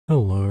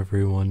Hello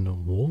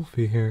everyone,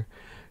 Wolfie here,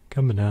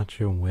 coming at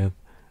you with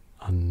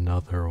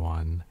another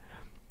one.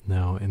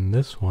 Now in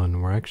this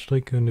one, we're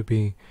actually going to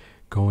be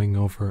going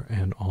over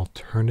an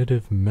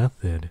alternative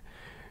method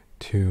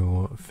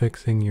to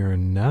fixing your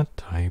NAT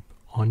type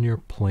on your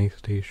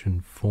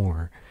PlayStation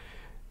 4.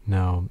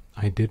 Now,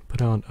 I did put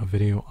out a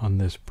video on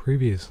this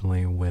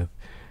previously with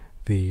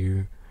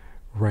the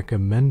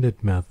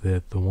recommended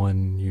method, the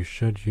one you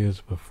should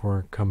use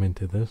before coming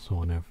to this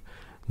one if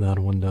that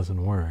one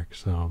doesn't work.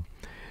 So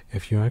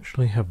if you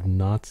actually have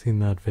not seen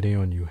that video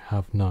and you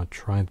have not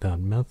tried that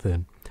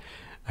method,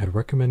 I'd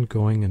recommend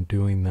going and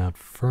doing that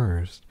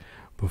first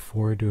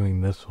before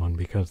doing this one,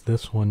 because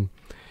this one,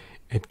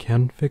 it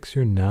can fix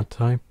your NAT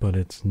type, but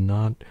it's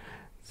not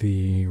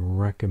the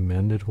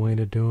recommended way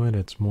to do it.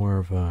 It's more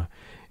of a,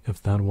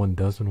 if that one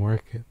doesn't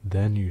work,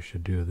 then you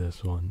should do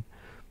this one.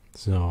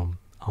 So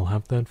I'll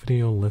have that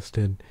video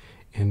listed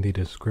in the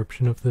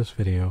description of this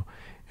video,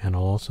 and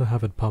I'll also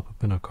have it pop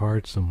up in a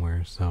card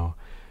somewhere. So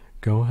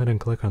go ahead and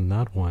click on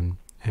that one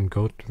and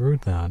go through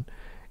that.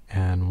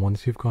 And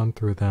once you've gone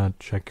through that,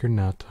 check your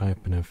NAT type,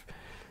 and if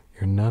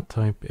your NAT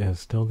type is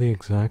still the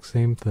exact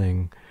same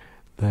thing,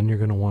 then you're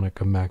going to want to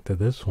come back to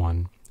this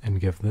one and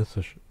give this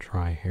a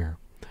try here.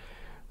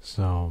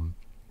 So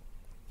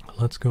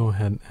let's go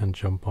ahead and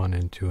jump on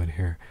into it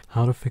here.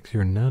 How to fix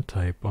your NAT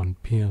type on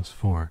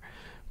PS4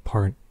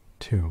 part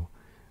 2,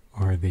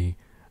 or the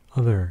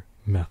other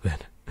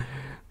method.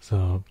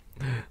 So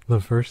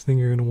the first thing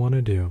you're going to want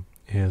to do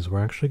is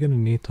we're actually going to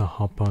need to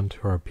hop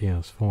onto our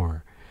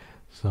PS4.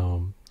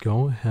 So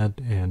go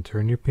ahead and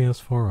turn your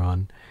PS4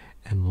 on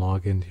and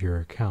log into your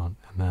account,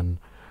 and then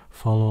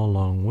follow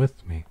along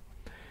with me.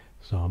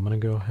 So I'm going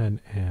to go ahead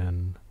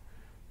and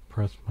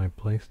press my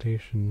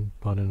PlayStation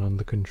button on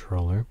the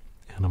controller,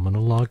 and I'm going to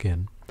log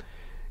in.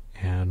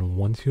 And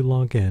once you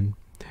log in,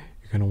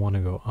 you're going to want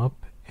to go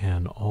up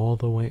and all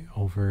the way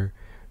over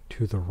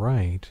to the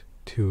right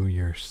to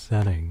your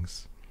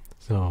settings.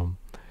 So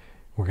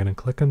we're going to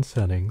click on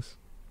settings,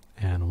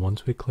 and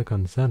once we click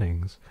on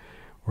settings,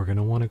 we're going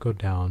to want to go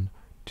down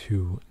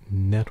to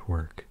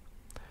network.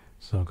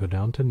 So go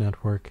down to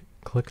network,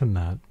 click on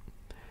that,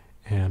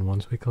 and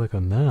once we click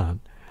on that,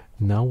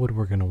 now what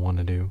we're going to want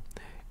to do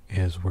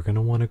is we're going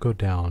to want to go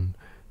down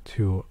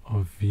to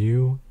a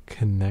view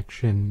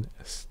connection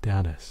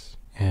status.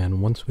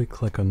 And once we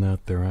click on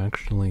that, there are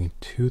actually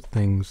two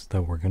things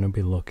that we're going to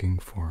be looking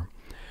for.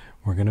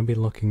 We're going to be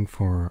looking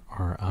for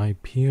our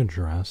IP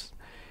address,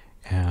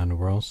 and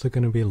we're also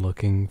going to be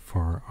looking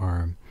for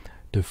our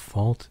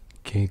default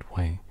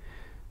gateway.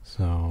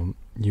 So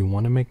you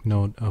want to make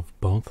note of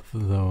both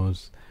of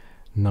those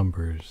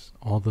numbers.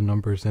 All the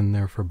numbers in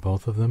there for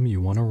both of them,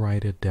 you want to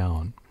write it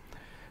down.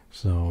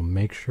 So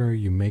make sure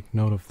you make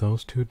note of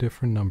those two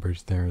different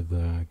numbers there,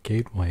 the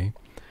gateway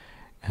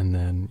and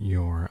then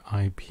your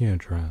IP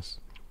address.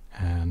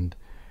 And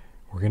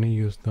we're going to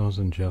use those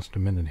in just a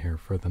minute here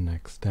for the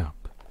next step.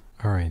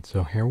 Alright,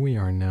 so here we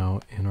are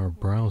now in our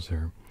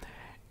browser,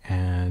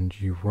 and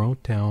you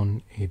wrote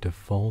down a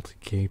default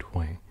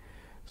gateway.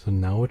 So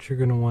now what you're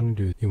going to want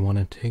to do, you want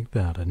to take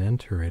that and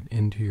enter it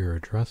into your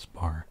address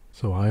bar.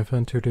 So I've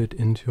entered it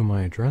into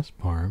my address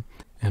bar,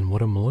 and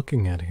what I'm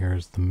looking at here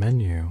is the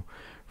menu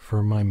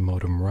for my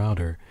modem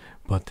router.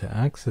 But to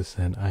access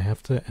it, I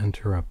have to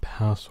enter a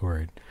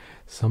password.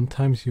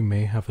 Sometimes you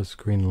may have a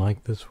screen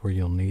like this where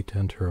you'll need to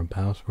enter a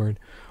password,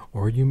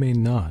 or you may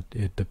not.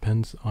 It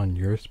depends on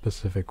your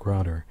specific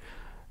router.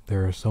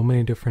 There are so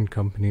many different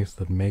companies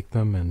that make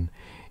them, and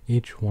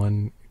each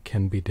one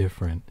can be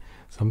different.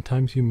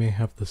 Sometimes you may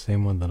have the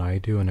same one that I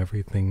do, and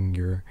everything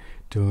you're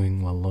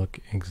doing will look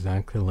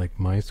exactly like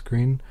my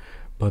screen,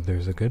 but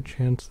there's a good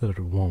chance that it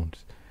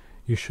won't.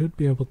 You should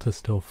be able to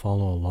still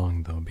follow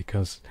along though,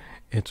 because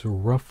it's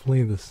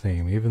roughly the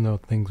same. Even though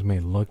things may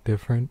look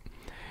different,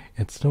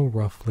 it's still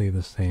roughly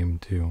the same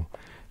to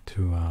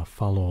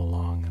follow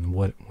along and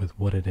with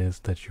what it is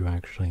that you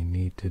actually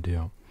need to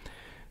do.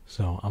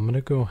 So I'm going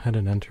to go ahead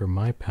and enter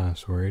my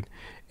password.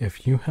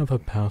 If you have a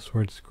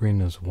password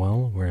screen as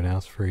well, where it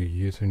asks for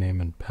your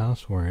username and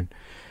password,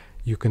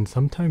 you can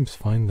sometimes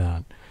find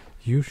that.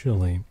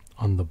 Usually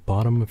on the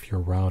bottom of your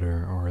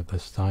router, or the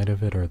side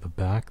of it, or the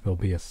back, there'll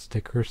be a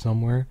sticker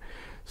somewhere.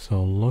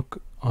 So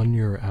look on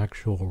your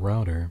actual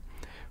router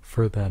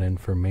for that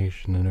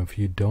information, and if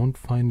you don't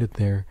find it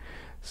there,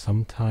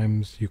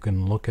 sometimes you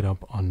can look it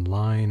up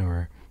online,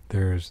 or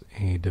there's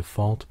a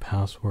default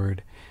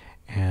password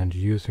and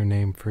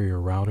username for your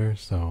router.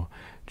 So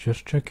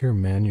just check your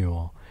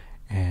manual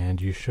and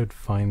you should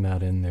find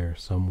that in there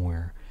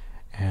somewhere.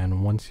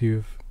 And once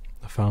you've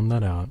found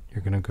that out,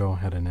 you're going to go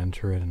ahead and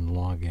enter it and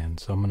log in.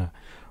 So I'm going to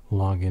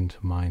log into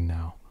mine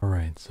now.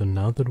 Alright, so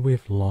now that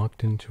we've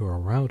logged into our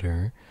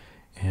router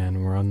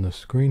and we're on the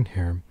screen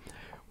here,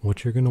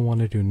 what you're going to want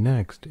to do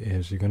next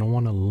is you're going to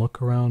want to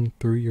look around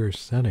through your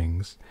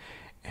settings,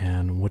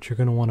 and what you're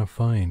going to want to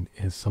find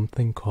is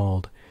something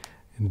called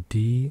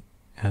D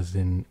as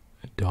in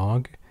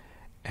dog,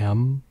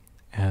 M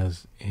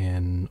as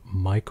in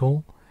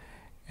Michael,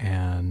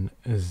 and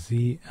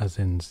Z as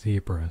in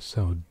zebra.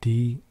 So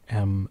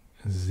DMZ.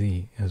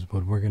 DMZ is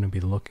what we're going to be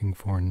looking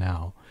for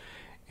now.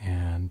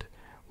 And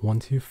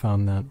once you've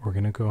found that, we're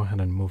going to go ahead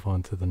and move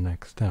on to the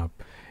next step.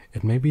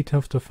 It may be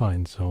tough to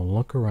find, so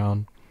look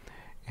around,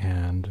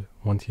 and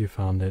once you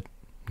found it,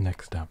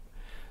 next step.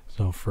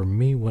 So for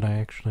me, what I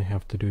actually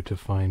have to do to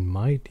find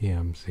my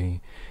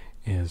DMZ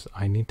is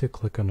I need to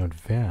click on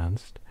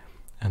Advanced,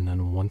 and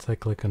then once I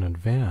click on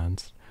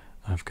Advanced,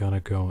 I've got to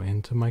go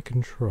into my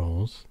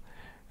controls,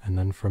 and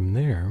then from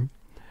there,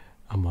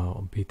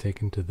 I'll be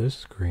taken to this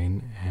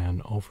screen,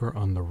 and over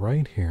on the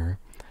right here,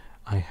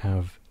 I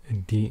have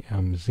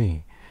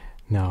DMZ.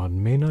 Now, it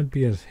may not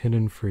be as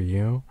hidden for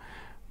you,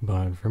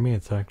 but for me,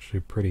 it's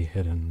actually pretty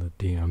hidden, the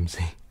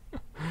DMZ.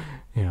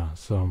 Yeah,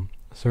 so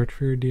search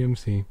for your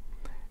DMZ,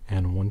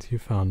 and once you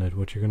found it,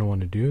 what you're going to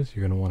want to do is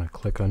you're going to want to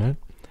click on it,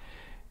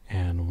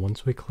 and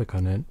once we click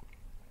on it,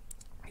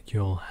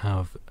 you'll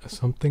have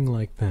something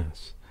like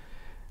this.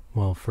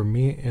 Well, for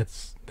me,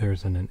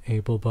 there's an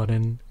enable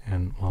button,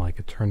 and well, I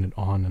could turn it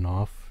on and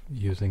off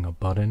using a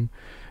button.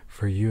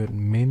 For you, it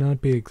may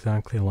not be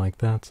exactly like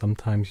that.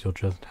 Sometimes you'll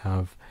just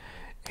have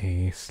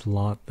a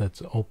slot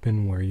that's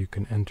open where you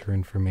can enter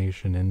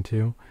information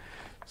into.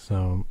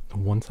 So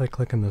once I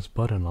click on this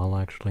button, I'll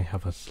actually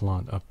have a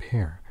slot up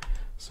here.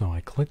 So I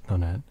clicked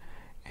on it,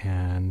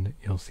 and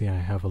you'll see I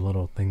have a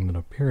little thing that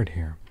appeared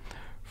here.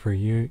 For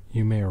you,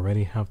 you may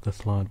already have the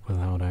slot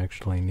without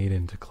actually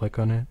needing to click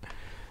on it,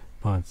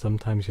 but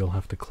sometimes you'll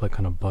have to click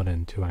on a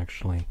button to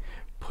actually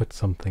put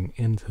something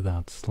into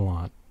that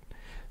slot.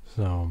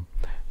 So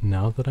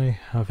now that I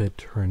have it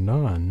turned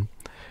on,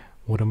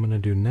 what I'm going to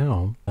do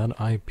now, that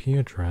IP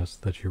address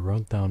that you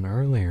wrote down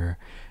earlier,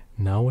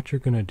 now what you're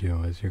going to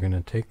do is you're going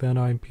to take that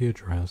IP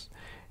address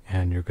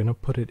and you're going to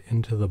put it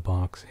into the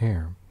box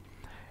here.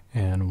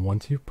 And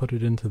once you've put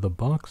it into the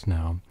box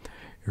now,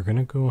 you're going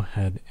to go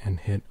ahead and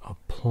hit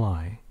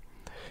apply.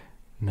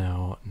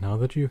 Now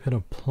that you've hit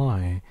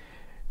apply,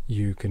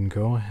 you can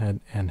go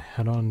ahead and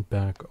head on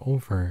back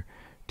over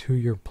to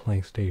your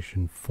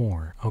PlayStation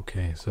 4.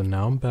 Okay, so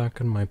now I'm back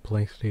on my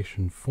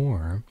PlayStation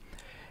 4,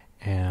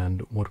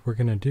 and what we're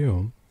going to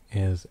do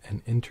is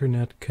an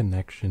internet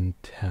connection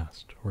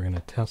test. We're going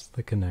to test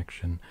the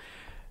connection.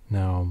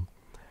 Now,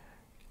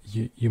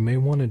 you may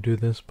want to do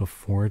this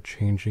before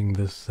changing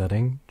this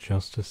setting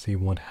just to see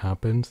what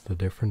happens, the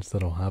difference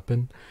that'll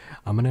happen.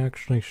 I'm going to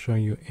actually show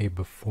you a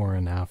before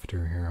and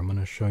after here. I'm going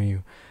to show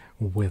you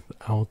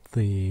without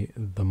the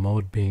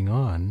mode being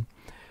on,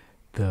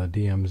 the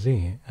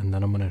DMZ, and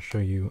then I'm going to show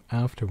you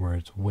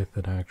afterwards with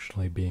it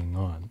actually being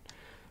on.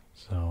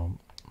 So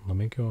let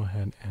me go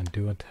ahead and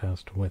do a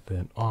test with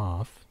it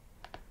off.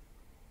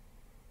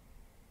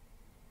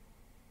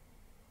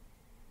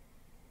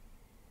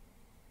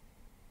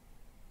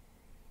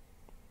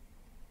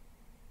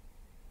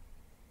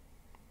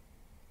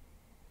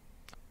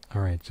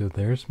 Alright, so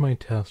there's my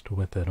test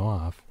with it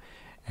off,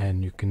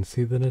 and you can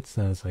see that it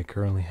says I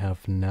currently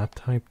have NAT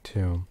Type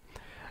 2.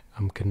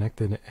 I'm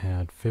connected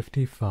at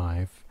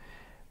 55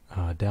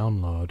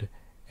 download,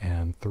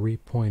 and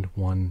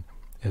 3.1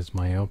 is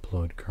my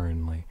upload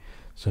currently.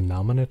 So now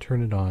I'm going to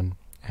turn it on,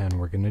 and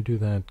we're going to do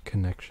that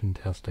connection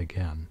test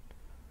again.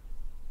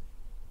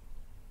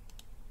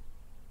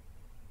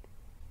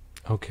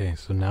 Okay,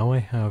 so now I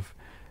have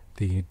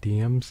the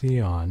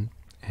DMZ on,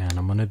 and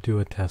I'm going to do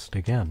a test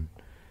again.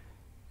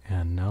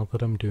 And now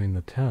that I'm doing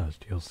the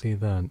test, you'll see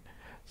that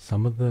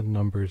some of the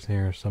numbers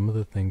here, some of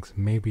the things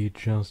may be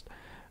just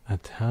a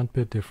tad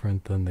bit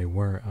different than they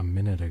were a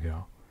minute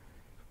ago.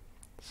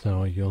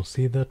 So you'll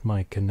see that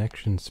my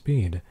connection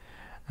speed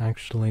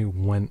actually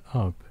went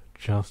up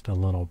just a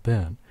little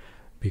bit,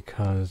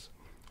 because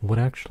what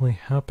actually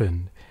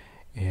happened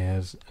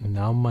is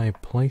now my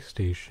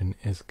PlayStation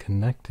is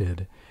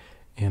connected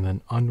in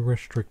an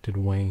unrestricted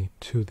way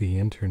to the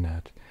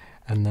internet,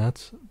 and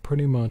that's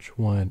pretty much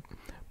what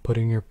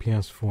putting your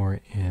PS4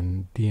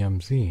 in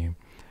DMZ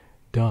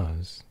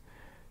does.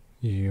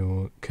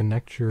 You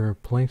connect your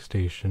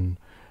PlayStation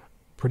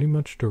pretty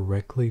much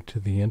directly to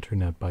the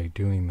internet by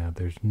doing that.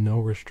 There's no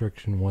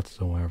restriction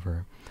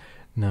whatsoever.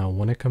 Now,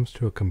 when it comes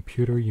to a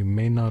computer, you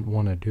may not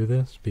want to do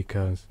this,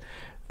 because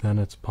then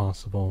it's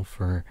possible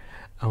for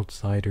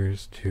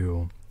outsiders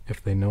to,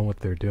 if they know what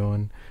they're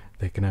doing,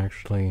 they can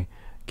actually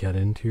get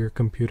into your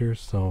computer.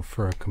 So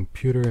for a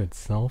computer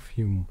itself,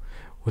 you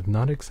would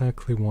not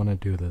exactly want to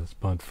do this,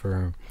 but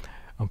for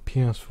a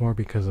PS4,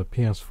 because a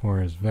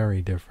PS4 is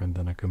very different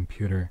than a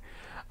computer,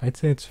 I'd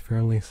say it's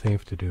fairly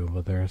safe to do.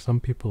 But there are some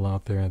people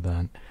out there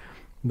that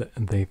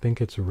they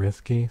think it's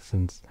risky,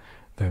 since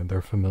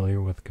they're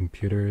familiar with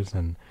computers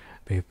and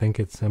they think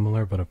it's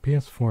similar, but a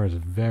PS4 is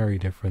very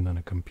different than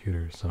a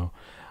computer. So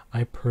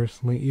I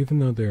personally, even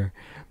though there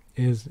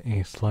is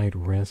a slight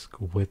risk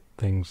with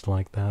things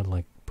like that,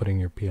 like putting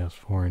your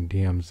PS4 in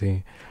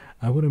DMZ,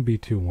 I wouldn't be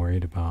too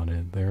worried about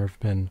it. There have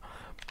been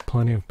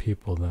plenty of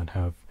people that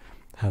have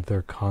had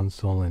their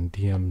console in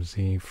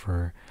DMZ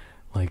for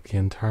like the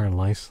entire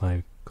life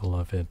cycle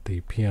of it.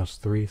 The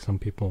PS3, some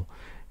people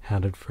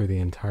had it for the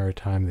entire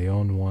time they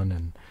owned one,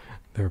 and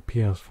their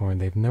PS4,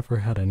 and they've never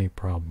had any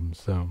problems.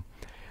 So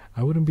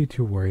I wouldn't be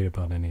too worried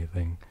about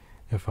anything.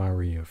 if I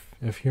were you.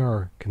 If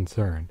you're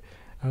concerned,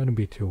 I wouldn't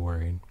be too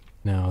worried.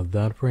 Now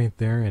that right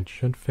there, it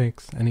should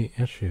fix any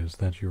issues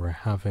that you were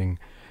having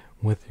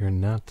with your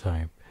NAT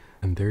type.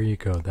 And there you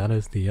go, that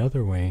is the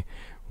other way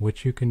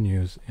which you can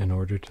use in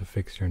order to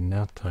fix your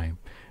NAT type.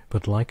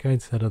 But like I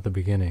said at the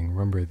beginning,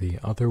 remember the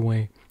other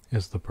way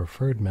is the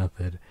preferred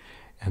method,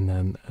 and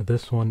then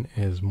this one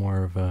is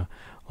more of a,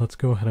 let's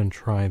go ahead and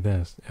try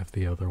this if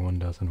the other one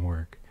doesn't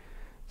work.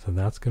 So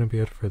that's going to be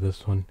it for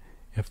this one.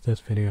 If this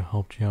video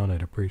helped you out,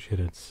 I'd appreciate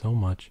it so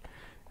much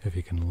if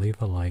you can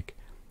leave a like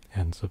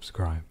and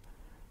subscribe.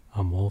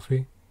 I'm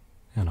Wolfie,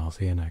 and I'll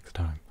see you next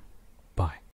time. Bye.